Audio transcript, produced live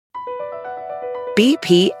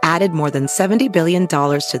BP added more than $70 billion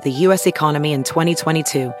to the U.S. economy in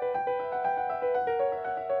 2022.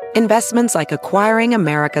 Investments like acquiring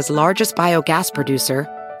America's largest biogas producer,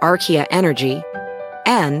 Archaea Energy,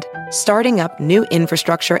 and starting up new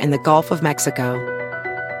infrastructure in the Gulf of Mexico.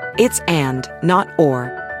 It's and, not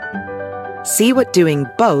or. See what doing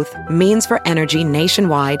both means for energy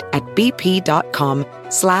nationwide at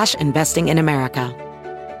bp.com/investing in America.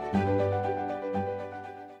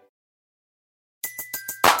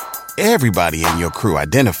 Everybody in your crew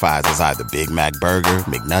identifies as either Big Mac Burger,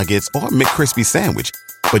 McNuggets, or McCrispy Sandwich.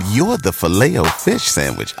 But you're the Filet-O-Fish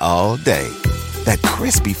Sandwich all day. That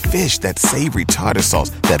crispy fish, that savory tartar sauce,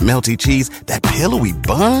 that melty cheese, that pillowy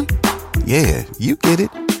bun. Yeah, you get it.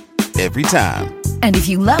 Every time. And if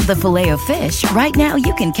you love the Filet-O-Fish, right now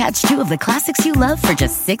you can catch two of the classics you love for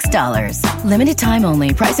just $6. Limited time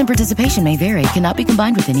only. Price and participation may vary. Cannot be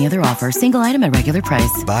combined with any other offer. Single item at regular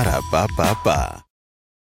price. Ba-da-ba-ba-ba.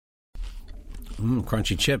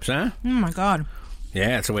 Crunchy chips, huh? Oh, my God.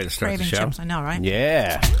 Yeah, it's a way to start Craving the show. chips, I know, right?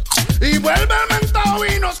 Yeah. Y vuelve el mentado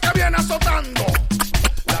vinos que viene azotando.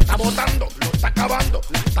 La está botando, lo está acabando,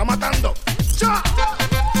 la está matando. ¡Cha!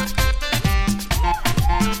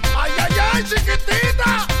 ¡Ay, ay, ay,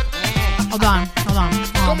 chiquitita! Hold on.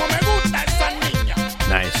 Como me gusta esa niña.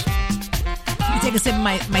 Nice. Let me take a sip of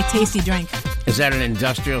my tasty drink. Is that an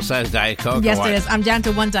industrial-sized Diet Coke? Yes, or what? it is. I'm down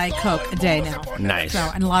to one Diet Coke a day now. Nice.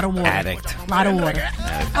 So, and a lot of water. Addict. A lot of water.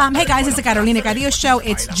 Hey, guys, it's the Carolina Cadillo Show.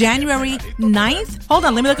 It's January 9th. Hold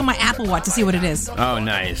on, let me look at my Apple Watch to see what it is. Oh,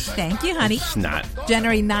 nice. Thank you, honey. It's not.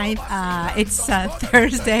 January 9th. It's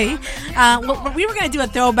Thursday. Well, we were going to do a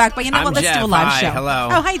throwback, but you know I'm what? Let's Jeff. do a live Hi, show. hello.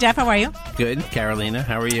 Oh, hi, Jeff. How are you? Good. Carolina,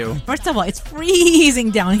 how are you? First of all, it's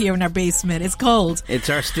freezing down here in our basement. It's cold.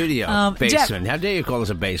 It's our studio Jeff, basement. How dare you call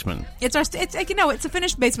us a basement? it's a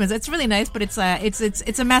finished basement. It's really nice, but it's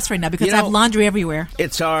a mess right now because I have laundry everywhere.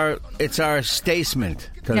 It's our stasement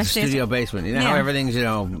because Yeah, studio basement. You know how Yeah. everything's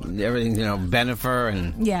Benifer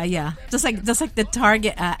and Yeah. Just like the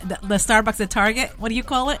Target, the Starbucks at Target. What do you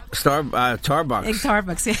call it? Starbucks.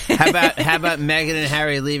 Starbucks. Yeah. How about Meghan and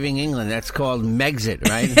Harry leaving England? That's called Megxit,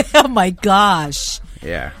 right? Oh my gosh.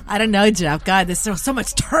 Yeah. I don't know, Jeff. God, there's so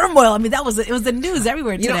much turmoil. I mean, it was the news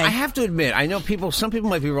everywhere today. You know, I have to admit, I know some people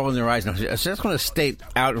might be rolling their eyes now. So I just want to state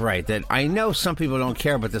outright that I know some people don't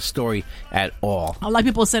care about the story at all. A lot of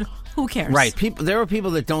people said, "Who cares?" Right. There are people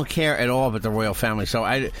that don't care at all about the royal family. So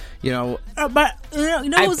I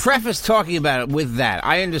preface talking about it with that.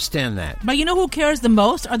 I understand that. But you know who cares the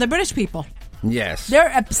most are the British people. Yes. They're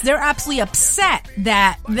absolutely upset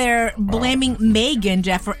that they're blaming Meghan,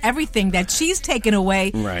 Jeff, for everything that she's taken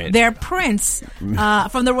away their prince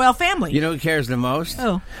from the royal family. You know who cares the most?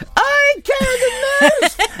 Oh. I care the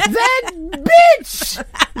most! That bitch!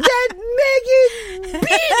 That Meghan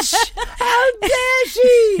bitch! How dare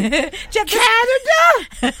she! Jeff,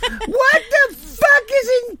 Canada? What the fuck is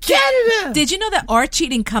in Canada? Did you know that Archie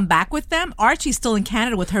didn't come back with them? Archie's still in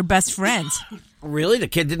Canada with her best friends. Really? The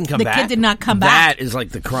kid didn't come back? The kid did not come back. That is like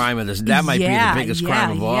the crime of this. That might be the biggest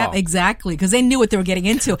crime of all. Yeah, exactly. Because they knew what they were getting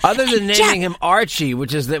into. Other than naming him Archie,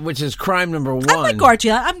 which is crime number one. I like Archie.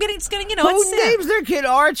 I'm getting Who names their kid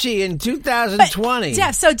Archie in 2020? But,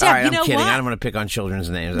 Jeff, all right, you know I'm kidding. what? I don't want to pick on children's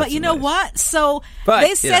names. But you know what? So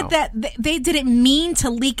they said that they didn't mean to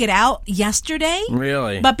leak it out yesterday.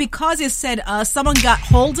 Really? But because it said someone got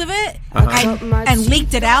hold of it and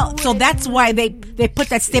leaked it out, so that's why they put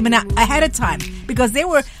that statement out ahead of time. Because they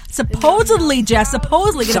were supposedly going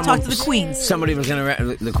to talk to the queens. Somebody was going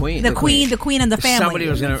to the queen and the family.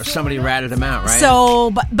 Somebody ratted them out, right?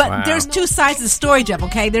 So, but there's two sides of the story, Jeff.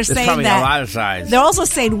 Okay, There's saying probably that a lot of sides. They're also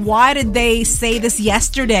saying, why did they say this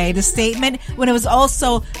yesterday? The statement when it was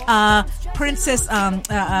also Princess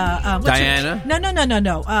Diana?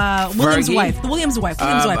 No. William's wife.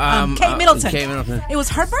 Kate Middleton. Kate Middleton. It was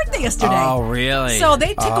her birthday yesterday. Oh, really? So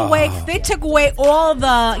they took away all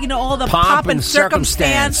the pomp and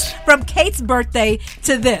circumstance from Kate's birthday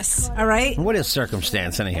to this. All right. What is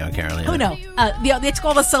circumstance anyhow, Carolina? Who knows? It's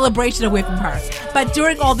called a celebration away from her. But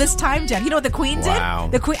during all this time, Jeff, you know what the Queen did? Wow.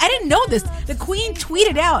 The Queen. I didn't know this. The Queen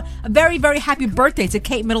tweeted out a very, very happy birthday to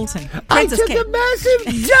Kate Middleton. I took a massive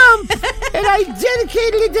jump and I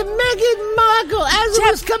dedicated it to Meghan Markle as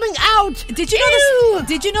it was coming out. Did you know this?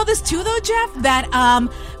 Did you know this too, though, Jeff? That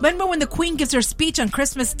remember when the Queen gives her speech on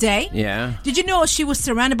Christmas Day? Yeah. Did you know she was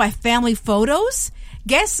surrounded by family photos?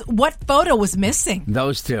 Guess what photo was missing?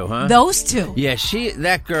 Those two, huh? Those two. Yeah,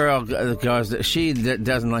 that girl, she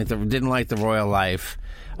didn't like the royal life.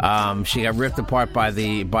 She got ripped apart by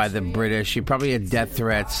the British. She probably had death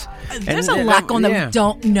threats. There's a lot going that we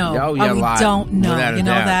don't know. Oh, yeah, we don't know. Without a you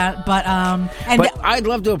know doubt. that. But but I'd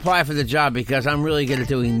love to apply for the job because I'm really good at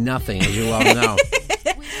doing nothing, as you well know.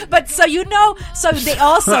 But so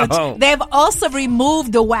they've also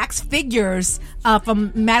removed the wax figures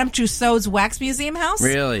from Madame Tussauds Wax Museum house.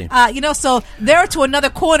 Really? So they're to another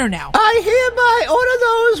corner now. I hereby order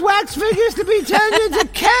those wax figures to be turned into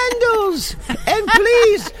candles, and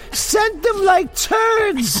please scent them like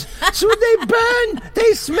turds. So when they burn,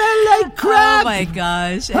 they smell like crap. Oh my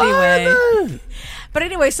gosh! Anyway, but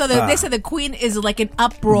anyway, so they said the Queen is like in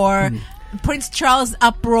uproar. Prince Charles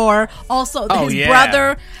uproar. Also, his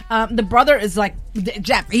brother, the brother is like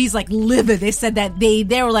Jeff. He's like livid. They said that they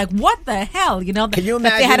were like, "What the hell?" You know, Can you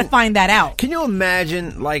that they had to find that out. Can you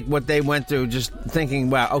imagine like what they went through? Just thinking,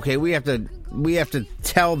 "Wow, okay, we have to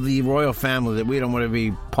tell the royal family that we don't want to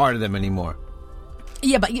be part of them anymore."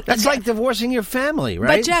 Yeah, but that's like divorcing your family,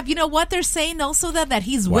 right? But Jeff, you know what they're saying also that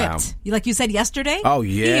he's whipped. Like you said yesterday. Oh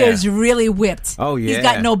yeah, he is really whipped. Oh yeah, he's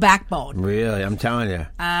got no backbone. Really, I'm telling you.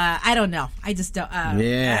 I don't know. I just don't.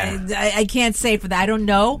 Yeah, I can't say for that. I don't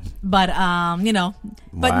know, but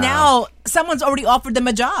But now someone's already offered them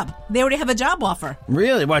a job. They already have a job offer.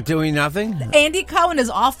 Really? What, doing nothing? Andy Cohen has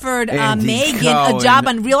offered Meghan a job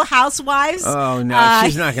on Real Housewives. Oh no,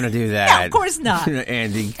 she's not going to do that. No, of course not.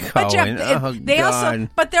 Andy Cohen.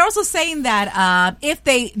 But they're also saying that if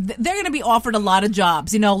they're going to be offered a lot of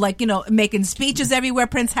jobs, making speeches everywhere.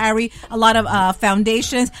 Prince Harry, a lot of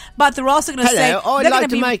foundations, but they're also going to say,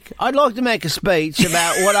 I'd like to make a speech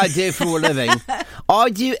about what I do for a living. I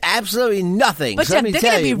do absolutely nothing. But so let me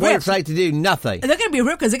tell you what it's like to do nothing. They're going to be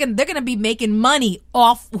ripped because they're going to be making money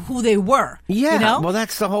off who they were. Yeah, well,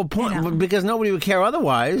 that's the whole point because nobody would care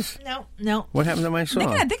otherwise. No. What happened to my song?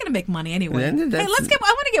 They're going to make money anyway. Hey, I want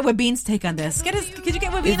to get Wabin's take on this. Could you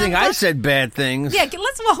get Wabin? You think I said bad things? Yeah,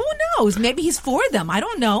 well, who knows? Maybe he's for them. I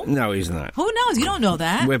don't know. No, he's not. Who knows? You don't know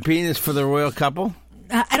that. Wabin is for the royal couple?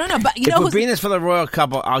 I don't know, but if Wabin is for the royal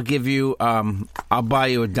couple, I'll give you, I'll buy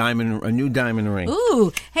you a new diamond ring.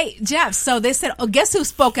 Ooh, hey Jeff. So they said, guess who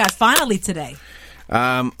spoke out finally today?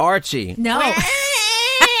 Archie. No. I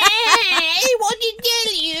want to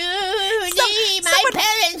tell you, my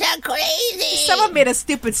parents are crazy. Someone made a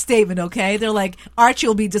stupid statement. Okay, they're like, Archie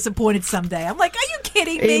will be disappointed someday. I'm like, are you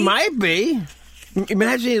kidding me? He might be.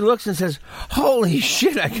 Imagine he looks and says, "Holy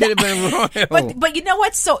shit, I could have been royal." But you know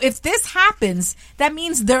what? So if this happens, that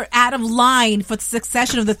means they're out of line for the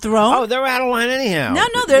succession of the throne. Oh, they're out of line anyhow. No.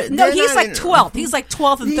 He's like 12th. He's like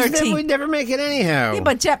 12th and 13th. We'd never make it anyhow. Yeah,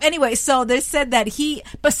 but Jeff. Anyway, so they said that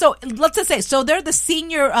so let's just say, so they're the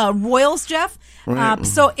senior royals, Jeff. Right.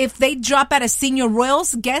 So if they drop out as senior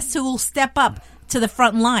royals, guess who will step up to the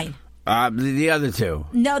front line? The other two.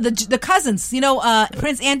 No, the cousins.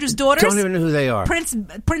 Prince Andrew's daughters. Don't even know who they are. Prince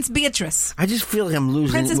Beatrice. I just feel like I'm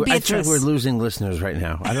losing. Princess Beatrice. I feel like we're losing listeners right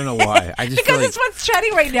now. I don't know why. I just because feel it's what's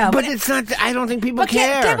trending right now. But it's not. I don't think people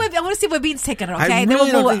care. I want to see what Bean's taking it. Okay, I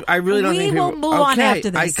really don't think people. We will move on after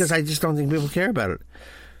this because I just don't think people care about it.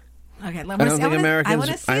 Okay, I don't think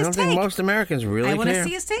Americans. I don't think most Americans really care. I want to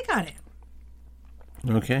see his take on it.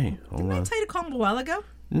 Okay, hold on. Didn't I tell you to call him a while ago?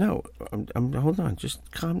 No, hold on. Just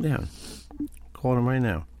calm down. Call him right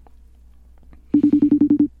now.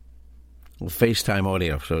 We'll FaceTime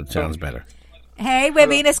audio so it sounds better. Hey,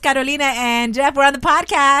 Webin, Carolina and Jeff. We're on the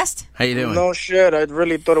podcast. How you doing? No shit. I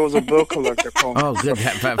really thought it was a bill collector call. Oh, good.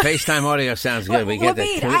 FaceTime audio sounds good. We get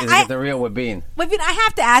the real Webin. Webin, I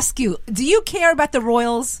have to ask you, do you care about the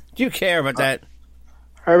royals? Do you care about that?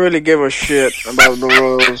 I really give a shit about the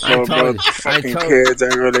royals or about fucking kids.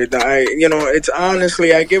 I really don't. It's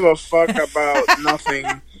honestly, I give a fuck about nothing.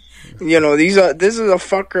 This is a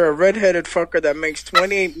redheaded fucker that makes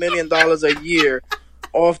 $28 million a year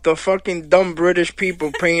off the fucking dumb British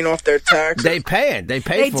people paying off their taxes. They pay it. They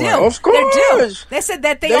pay for it. Of course. They do. They said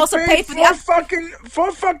that they also pay for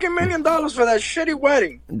 $4 fucking million for that shitty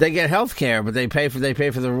wedding. They get health care, but they pay for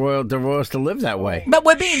the royals to live that way. But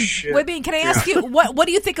Webin, can I ask you what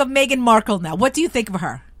do you think of Meghan Markle now? What do you think of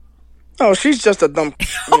her? Oh, she's just a dumb.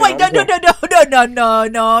 Oh my God! No! Oh,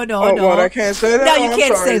 what? I can't say that. No, you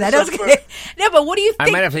can't say that. No, but what do you think?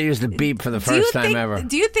 I might have to use the beep for the first time ever.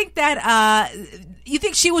 Do you think that? You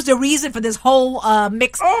think she was the reason for this whole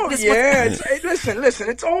mix? Oh yeah. Listen.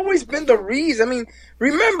 It's always been the reason. I mean,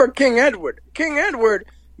 remember King Edward? King Edward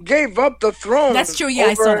gave up the throne. That's true. Yeah,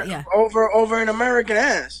 I saw that. Yeah. Over an American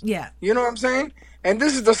ass. Yeah. You know what I'm saying? And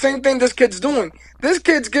this is the same thing this kid's doing. This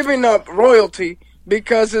kid's giving up royalty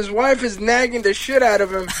because his wife is nagging the shit out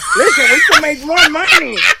of him. Listen, we can make more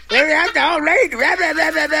money. We have the old lady. Blah, blah,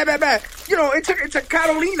 blah, blah, blah, blah, blah. You know, it's a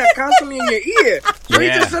Carolina constantly in your ear. So he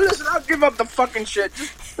just said, listen, I'll give up the fucking shit.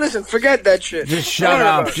 Just listen, forget that shit. Just shut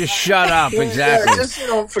up. Just shut up. Exactly. Yeah,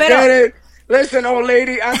 just, forget it. Listen, old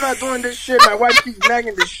lady, I'm not doing this shit. My wife keeps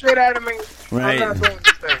nagging the shit out of me. Right. I'm not doing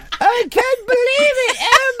this thing. I can't believe it.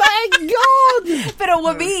 Oh, my God. Pero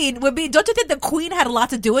Wabin, don't you think the Queen had a lot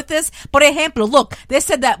to do with this? Por ejemplo, look, they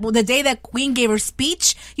said that the day that Queen gave her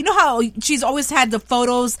speech, you know how she's always had the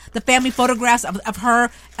photos, the family photographs of her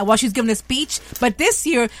while she's giving a speech? But this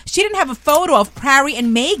year, she didn't have a photo of Harry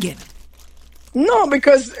and Meghan. No,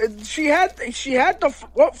 because she had the...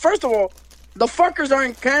 Well, first of all, the fuckers are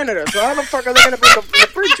in Canada, so how the fuck are they going to bring the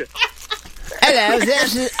preacher? Hello,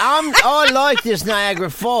 I like this Niagara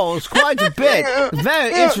Falls quite a bit.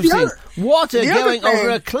 Very interesting. Water going over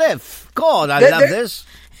a cliff. God, I love this.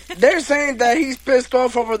 They're saying that he's pissed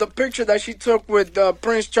off over the picture that she took with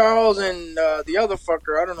Prince Charles and the other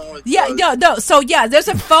fucker. I don't know what no. So, there's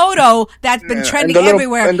a photo that's been trending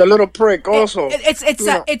everywhere. And the little prick also.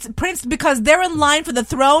 It's Prince, because they're in line for the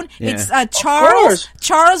throne. Yeah. It's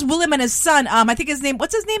Charles, William, and his son. I think his name,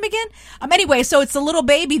 what's his name again? Anyway, so it's the little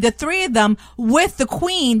baby, the three of them, with the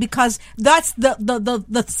Queen, because that's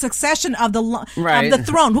the succession of the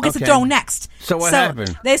throne. Who gets the throne next? So what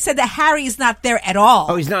happened? They said that Harry is not there at all.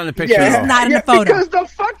 Oh, he's not in the picture. He's not in the photo. Because the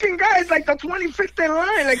fucking guy is like the 25th in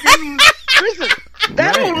line. Like, I mean, listen,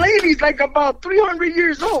 that old lady's like about 300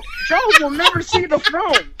 years old. Charles will never see the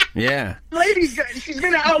throne. Yeah. She's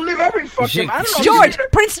going to outlive every fucking... I don't know.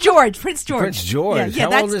 Prince George. Prince George. Yeah,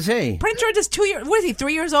 how old is he? Prince George is 2 years... What is he,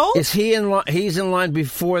 3 years old? Is he in line? He's in line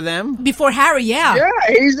before them? Before Harry, yeah. Yeah,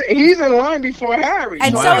 he's in line before Harry.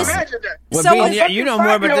 And so imagine that. Well, you know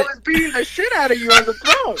more about this. Beating the shit out of you on the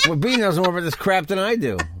throne. Well, Bean knows more about this crap than I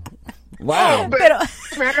do. Wow.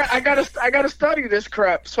 I gotta study this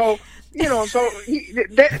crap. So... You know, so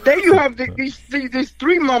there you have these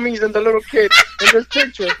three mummies and the little kid in this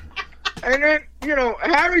picture. And then, you know,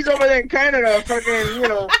 Harry's over there in Canada, fucking,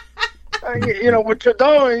 with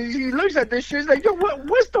Trudeau, and he looks at this shit, he's like, yo,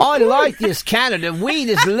 what's the I like this Canada. Weed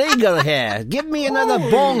is legal here. Give me another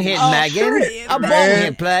bong hit, Megan. A bong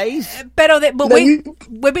hit, please.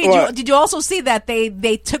 Did you also see that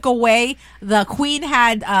they took away, the Queen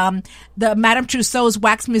had the Madame Tussauds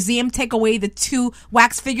Wax Museum take away the 2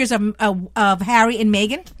 wax figures of Harry and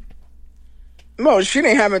Meghan? No, she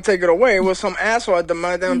didn't have it taken away. It was some asshole at the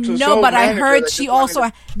Madame Tussauds. No, but I heard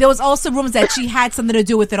there was also rumors that she had something to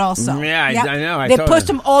do with it also. Yeah, I know. They pushed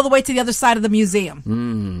him all the way to the other side of the museum.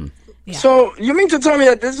 Mm. Yeah. So you mean to tell me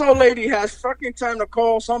that this old lady has fucking time to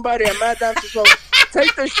call somebody at Madame Tussauds?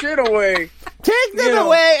 Take the shit away. Take them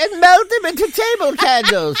away and melt them into table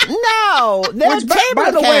candles. No, they're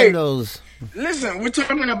table candles. Listen, we're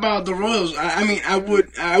talking about the royals. I mean,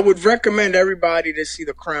 I would recommend everybody to see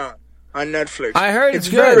The Crown on Netflix. I heard it's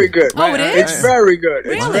very good. Oh, it is? It's very good.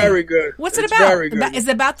 Really? It's very good. What's it it's about? Very good. Is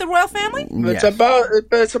it about the royal family?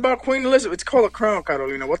 It's about Queen Elizabeth. It's called The Crown,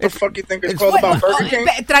 Carolina. What the fuck you think it's called about Burger King?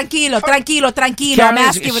 Tranquilo. I'm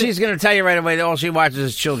asking. She's going to tell you right away that all she watches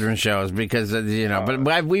is children's shows because,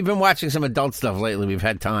 but we've been watching some adult stuff lately. We've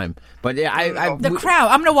had time. But The Crown.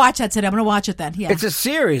 I'm going to watch that today. I'm going to watch it then. Yeah. It's a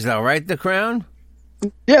series though, right? The Crown?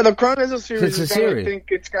 Yeah, The Crown is a series. It's a series. I think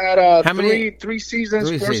it's got three seasons,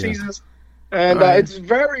 4 seasons. And it's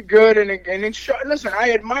very good, and listen,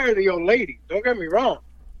 I admire the old lady. Don't get me wrong.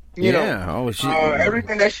 You know,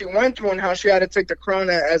 everything that she went through and how she had to take the crown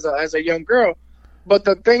as a young girl. But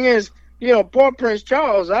the thing is, poor Prince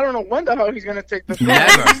Charles. I don't know when the hell he's going to take the throne.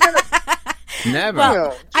 Never.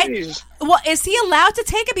 Well, is he allowed to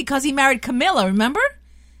take it because he married Camilla? Remember?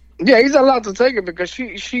 Yeah, he's allowed to take it because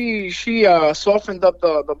she softened up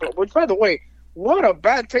the. Which, by the way. What a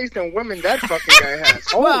bad taste in women that fucking guy has.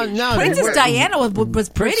 Well, no. Princess Diana was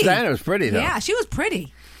pretty. Princess Diana was pretty, though. Yeah, she was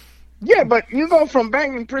pretty. Yeah, but you go from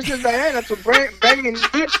banging Princess Diana to banging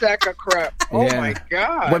that sack of crap. Oh, my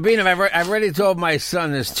God. But, Bean, I've already told my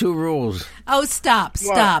son there's 2 rules. Oh, stop.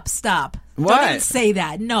 What? Don't even say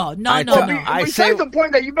that. No. Besides the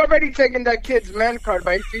point that you've already taken that kid's man card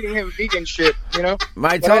by feeding him vegan shit,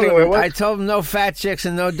 I told him no fat chicks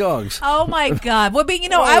and no dogs. Oh, my God. Well,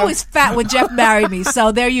 I was fat when Jeff married me,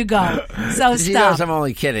 so there you go. So She stop. knows I'm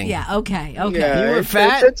only kidding. Yeah, okay. Yeah, you were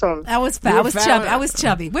fat? I was fat. I was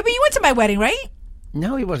chubby. Wait, but you went to my wedding, right?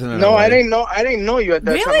 No, he wasn't. No, I didn't know you at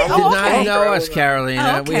that really? time. Oh, okay. Did not know us,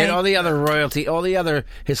 Carolina. Oh, okay. We had all the other royalty, all the other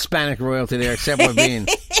Hispanic royalty there, except for Bean.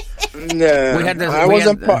 Yeah,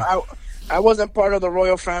 I wasn't part of the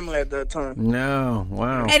royal family at that time. No,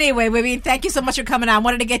 wow. Anyway, baby, thank you so much for coming on. I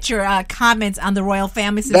wanted to get your comments on the royal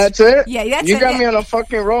family. That's it? Yeah, that's you it. got me on a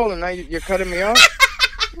fucking roll, and now you're cutting me off?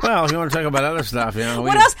 Well, if you want to talk about other stuff, you know.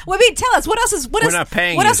 What else? Wait, tell us. What else is? We're not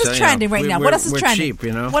paying What you, else is so, trending right now? What else is we're trending? cheap,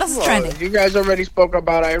 you know. What else is trending? You guys already spoke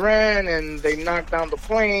about Iran, and they knocked down the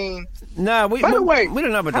plane. No, By the way, we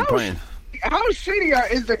don't know about the plane. How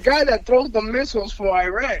shitty is the guy that throws the missiles for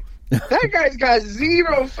Iran? That guy's got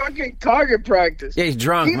zero fucking target practice. Yeah, he's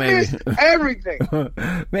drunk, he maybe. missed everything.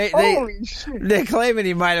 Holy shit! They're claiming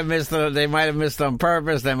he might have missed. They might have missed on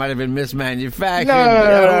purpose. They might have been mismanufactured.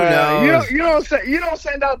 No. You don't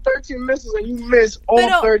send out 13 missiles and you miss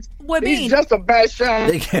all 13. He's just a bad shot.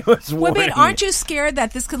 Aren't you scared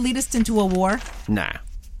that this could lead us into a war? Nah.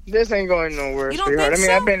 This ain't going nowhere. You don't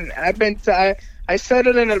think so? I said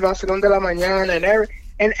it in El Vacilón de la Mañana,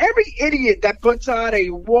 and every idiot that puts out a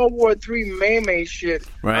World War III meme shit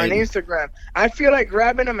on Instagram, I feel like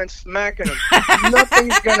grabbing them and smacking them.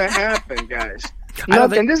 Nothing's gonna happen, guys.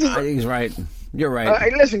 Nothing. I think he's right. You're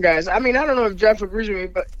right. Listen, guys. I mean, I don't know if Jeff agrees with me,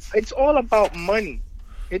 but it's all about money.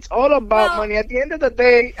 It's all about money. At the end of the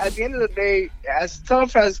day, as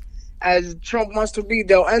tough as Trump wants to be,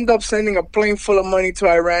 they'll end up sending a plane full of money to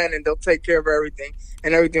Iran, and they'll take care of everything,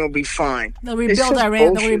 and everything will be fine. They'll rebuild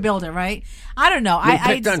Iran. They'll rebuild it, right? I don't know.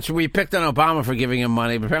 We picked on Obama for giving him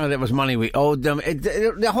money, but apparently that was money we owed them.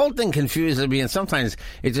 The whole thing confuses me, and sometimes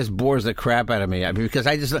it just bores the crap out of me because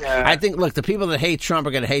I think, look, the people that hate Trump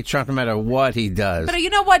are going to hate Trump no matter what he does. But you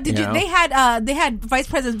know what? They had Vice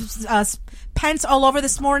President Pence all over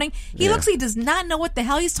this morning. He looks like he does not know what the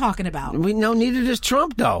hell he's talking about. We know neither does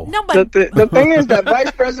Trump, though. No, but the thing is that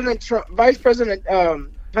Vice President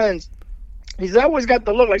Pence, he's always got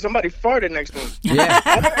the look like somebody farted next to him. Yeah,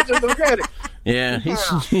 I just don't get it. Yeah, he's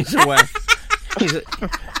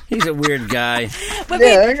a weird guy.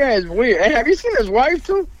 That guy is weird. Hey, have you seen his wife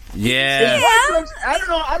too? Yeah. His wife looks, I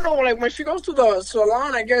don't know. Like when she goes to the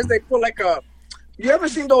salon, I guess they put like a. You ever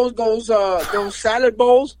seen those salad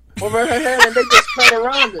bowls over her head and they just spread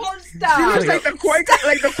around it? Stop. She looks like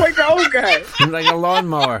the Quaker old guy. Like a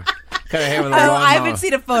lawnmower. Kind of hair with a lawnmower. I haven't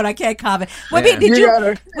seen a photo. I can't comment.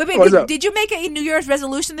 Did you make a New Year's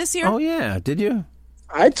resolution this year? Oh yeah, did you?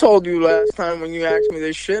 I told you last time when you asked me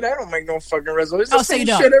this shit, I don't make no fucking resolutions. Oh, so you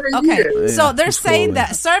don't? Shit every year. So they're saying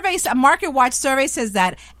that a Market Watch survey says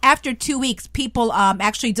that after 2 weeks, people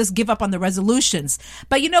actually just give up on the resolutions.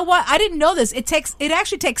 But you know what? I didn't know this. It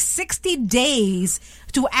actually takes 60 days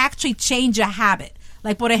to actually change a habit.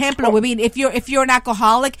 Like, por ejemplo, I mean, if you're an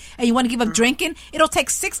alcoholic and you want to give up drinking, it'll take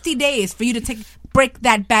 60 days for you to break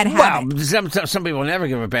that bad habit. Well, some people never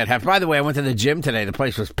give a bad habit. By the way, I went to the gym today. The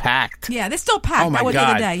place was packed. Yeah, they're still packed. Oh, my God. The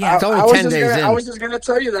other day, yeah. It's only 10 days in. I was just going to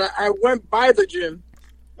tell you that I went by the gym,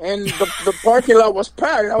 and the parking lot was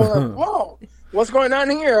packed. I was like, whoa. What's going on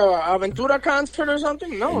here? Aventura concert or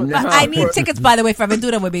something? No. I need tickets, by the way, for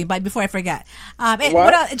Aventura with me, before I forget.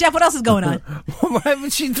 Jeff, what else is going on?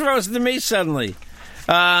 She throws to me suddenly.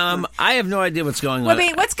 I have no idea what's going on.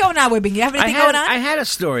 What's going on, Wibby? You have anything going on? I had a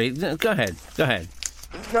story. Go ahead.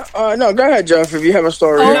 No, go ahead, Jeff, if you have a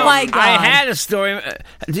story. Oh, my God. I had a story.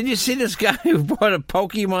 Did you see this guy who bought a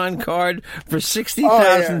Pokemon card for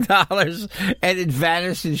 $60,000 and it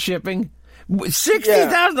vanished in shipping?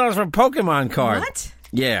 $60,000 for a Pokemon card. What?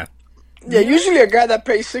 Yeah. Yeah, usually a guy that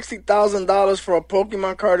pays $60,000 for a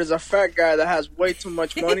Pokemon card is a fat guy that has way too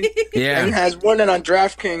much money. Yeah, and has won it on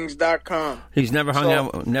DraftKings.com. He's never hung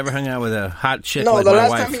out with a hot chick. No, like the my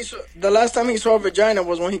last wife. the last time he saw a vagina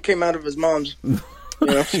was when he came out of his mom's.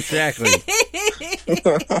 Exactly.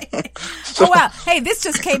 Oh, wow. Hey, this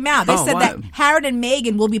just came out. They said that Harry and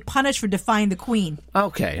Meghan will be punished for defying the Queen.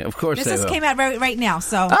 Okay, of course this they just will. came out right now.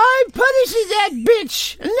 So I'm punishing that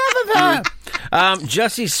bitch. Enough of her.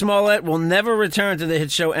 Jussie Smollett will never return to the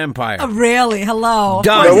hit show Empire. Oh, really? Hello.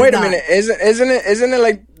 Done. But wait a minute. Isn't it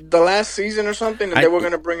like the last season or something, and they were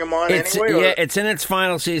going to bring him on anyway? Yeah, it's in its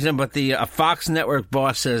final season, but the Fox Network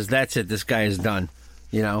boss says that's it. This guy is done.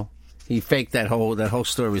 You know. He faked that whole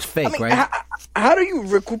story was fake, right? How do you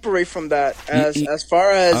recuperate from that as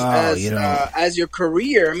far as your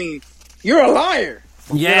career? I mean, you're a liar.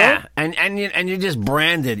 Yeah, you know? and you're just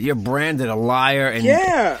branded. You're branded a liar, and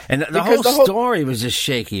and the whole story was just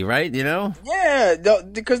shaky, right? You know? Yeah,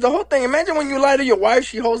 because the whole thing. Imagine when you lie to your wife,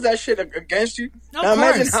 she holds that shit against you. Now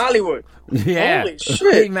imagine Hollywood. Yeah, holy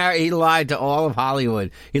shit. He lied to all of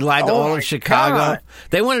Hollywood. He lied to all of Chicago. God.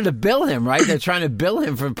 They wanted to bill him, right? They're trying to bill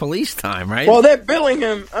him for police time, right? Well, they're billing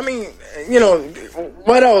him. I mean,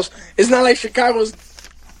 what else? It's not like Chicago's,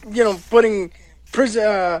 putting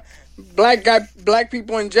prison black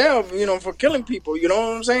people in jail, for killing people. You know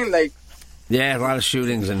what I'm saying? Like, Yeah, a lot of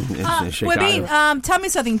shootings in Chicago. Webin, tell me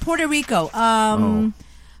something. Puerto Rico.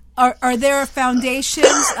 Are there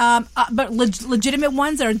foundations, but legitimate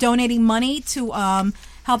ones that are donating money to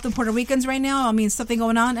help the Puerto Ricans right now? I mean, something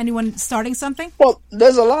going on? Anyone starting something? Well,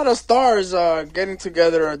 there's a lot of stars getting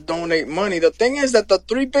together to donate money. The thing is that the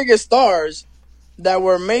 3 biggest stars that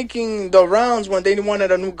were making the rounds when they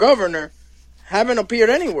wanted a new governor haven't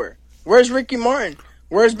appeared anywhere. Where's Ricky Martin?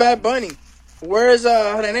 Where's Bad Bunny? Where's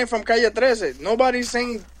René from Calle 13? Nobody's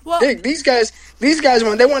saying dick. These guys,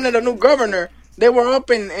 when they wanted a new governor, they were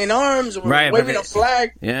up in arms, waving a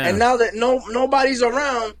flag, and now that nobody's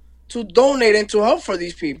around to donate and to help for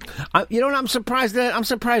these people. You know what I'm surprised at? I'm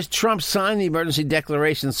surprised Trump signed the emergency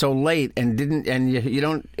declaration so late and didn't. And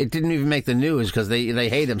it didn't even make the news because they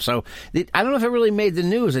hate him. So I don't know if it really made the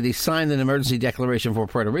news that he signed an emergency declaration for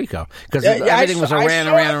Puerto Rico because everything was Iran.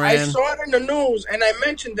 I saw it in the news and I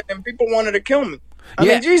mentioned it and people wanted to kill me. I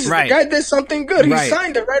mean, Jesus, the guy did something good. He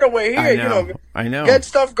signed it right away here. I know. Get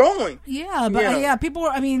stuff going. Yeah, but people.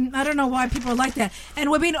 I mean, I don't know why people are like that. And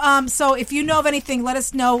Webin, so if you know of anything, let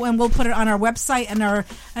us know, and we'll put it on our website and our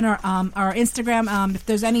Instagram. If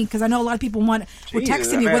there's any, because I know a lot of people were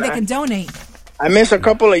texting me where they can donate. I missed a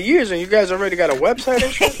couple of years, and you guys already got a website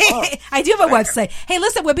and shit? Wow. I do have a website. Hey,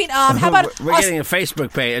 listen, Webin, how about... We're getting a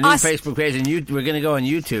Facebook page, a new Facebook page, and we're going to go on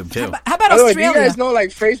YouTube, too. How about Australia? You guys know, like,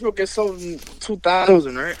 Facebook is sold in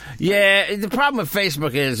 2000, right? Yeah, the problem with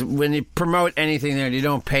Facebook is when you promote anything there and you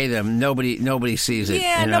don't pay them, nobody sees it.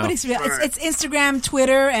 Yeah, nobody sees it. It's Instagram,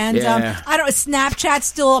 Twitter, and Snapchat's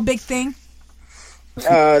still a big thing.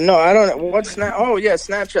 No, I don't know. What's Snap? Oh, yeah,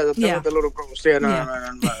 Snapchat. The thing with the little girls. Yeah, no.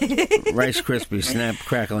 Rice Krispies, Snap,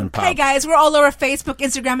 Crackle, and Pop. Hey, guys, we're all over Facebook,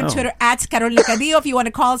 Instagram, and Twitter at Carolina Cadillo. If you want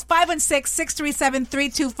to call us,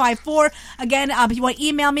 516-637-3254. Again, if you want to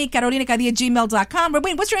email me, carolinacadillo@gmail.com.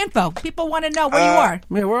 Wait, what's your info? People want to know where you are.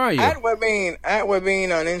 Yeah, where are you? At Webin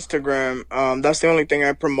on Instagram. That's the only thing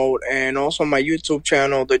I promote. And also my YouTube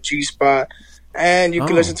channel, The G-Spot. And you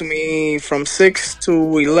can listen to me from 6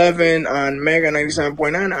 to 11 on Mega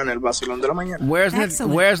 97.9 on El Vacilón de la Mañana.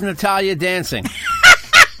 Where's Natalia dancing?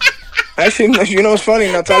 Actually, you know what's funny?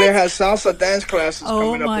 Natalia has salsa dance classes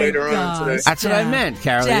coming up later on today. That's what I meant,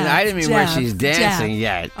 Carolina. I didn't mean where she's dancing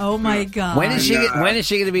yet. Oh my God! When is she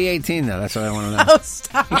going to be 18 though? That's what I want to know. Oh,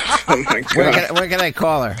 stop! Oh my God! Where can I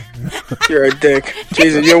call her? You're a dick.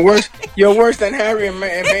 Jesus, you're worse. You're worse than Harry and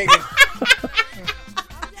Meghan.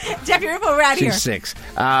 Jeff, you're out here. She's 6.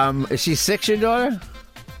 Is she 6, your daughter?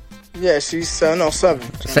 Yeah, she's 7.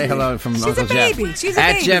 Say hello from Uncle Jeff. She's a baby. She's a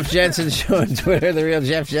baby. At Jeff Jensen Show on Twitter, The Real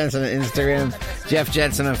Jeff Jensen on Instagram, Jeff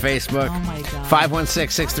Jensen on Facebook. Oh, my God.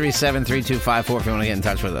 516-637-3254 if you want to get in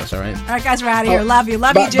touch with us, all right? All right, guys, we're out of here. Love you.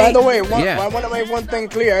 Love you, Jay. By the way, I want to make one thing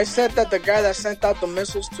clear. I said that the guy that sent out the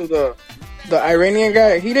missiles to the Iranian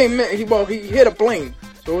guy, he hit a plane.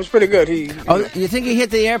 So it was pretty good. You think he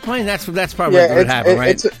hit the airplane? That's probably what happened,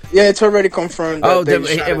 right? It's already confirmed.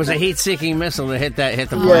 It was a heat-seeking missile that hit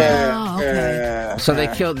the plane. Yeah. So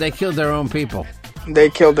they killed their own people.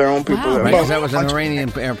 They killed their own people. Right, because that was an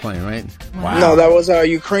Iranian airplane, right? Wow. No, that was a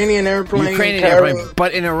Ukrainian airplane.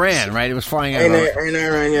 But in Iran, right? It was flying out in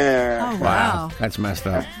Iran, yeah. Oh, wow. That's messed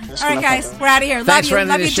up. All right, guys, we're out of here. Thanks for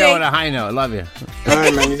ending the show at a high note. Love you. All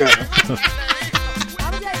right, man, you got it.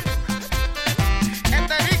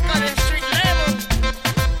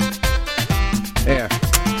 Here.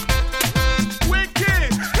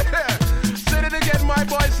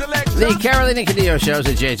 The Carolina Cadillo Show's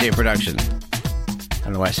a JJ production. I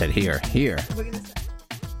don't know why I said here. Here.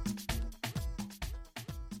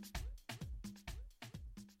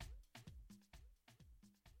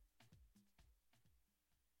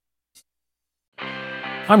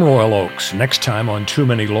 I'm Royal Oakes. Next time on Too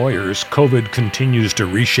Many Lawyers, COVID continues to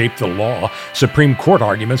reshape the law. Supreme Court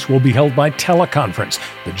arguments will be held by teleconference.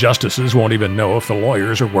 The justices won't even know if the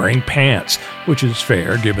lawyers are wearing pants, which is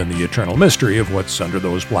fair given the eternal mystery of what's under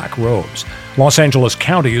those black robes. Los Angeles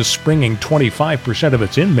County is springing 25% of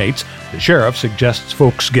its inmates. The sheriff suggests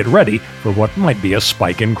folks get ready for what might be a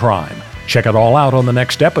spike in crime. Check it all out on the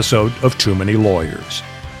next episode of Too Many Lawyers.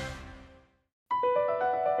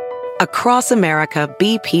 Across America,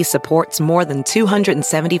 BP supports more than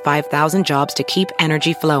 275,000 jobs to keep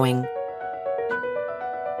energy flowing.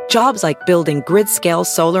 Jobs like building grid-scale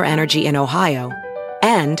solar energy in Ohio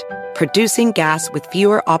and producing gas with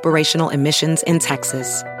fewer operational emissions in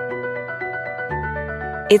Texas.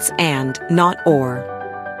 It's and, not or.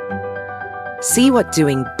 See what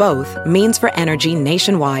doing both means for energy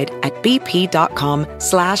nationwide at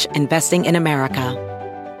bp.com/investing in America.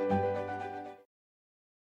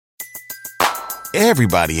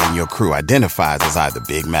 Everybody in your crew identifies as either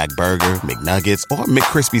Big Mac Burger, McNuggets, or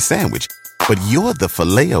McCrispy Sandwich. but you're the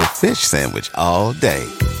Filet-O-Fish Sandwich all day.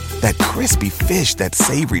 That crispy fish, that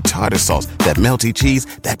savory tartar sauce, that melty cheese,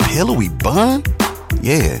 that pillowy bun.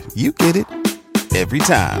 Yeah, you get it. Every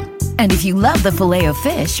time. And if you love the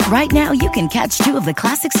Filet-O-Fish, right now you can catch 2 of the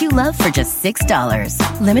classics you love for just $6.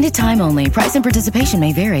 Limited time only. Price and participation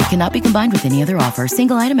may vary. Cannot be combined with any other offer.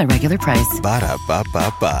 Single item at regular price.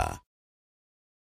 Ba-da-ba-ba-ba.